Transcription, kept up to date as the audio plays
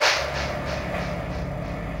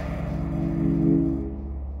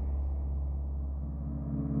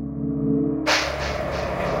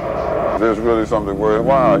there's really something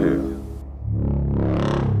worthwhile here.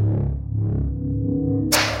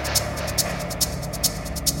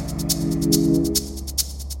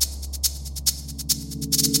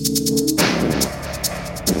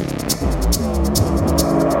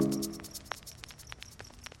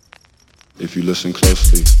 If you listen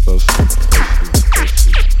closely.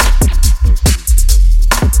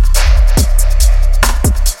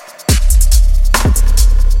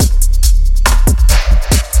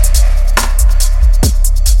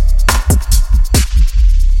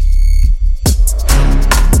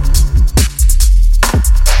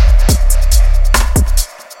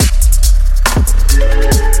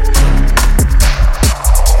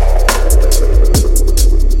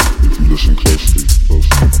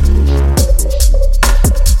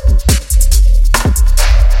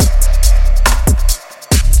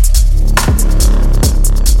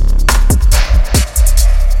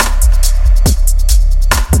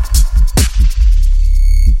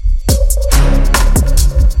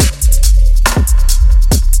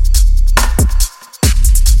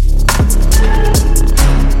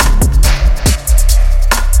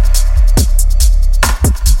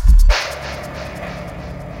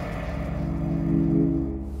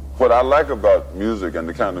 What I like about music and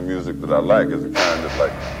the kind of music that I like is the kind that's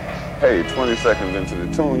like, hey, 20 seconds into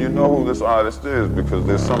the tune, you know who this artist is because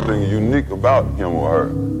there's something unique about him or her.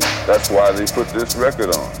 That's why they put this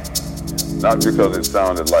record on. Not because it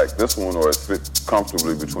sounded like this one or it fit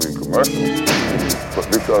comfortably between commercials, but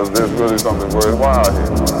because there's really something worthwhile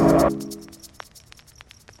here.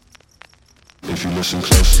 If you listen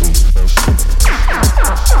closely.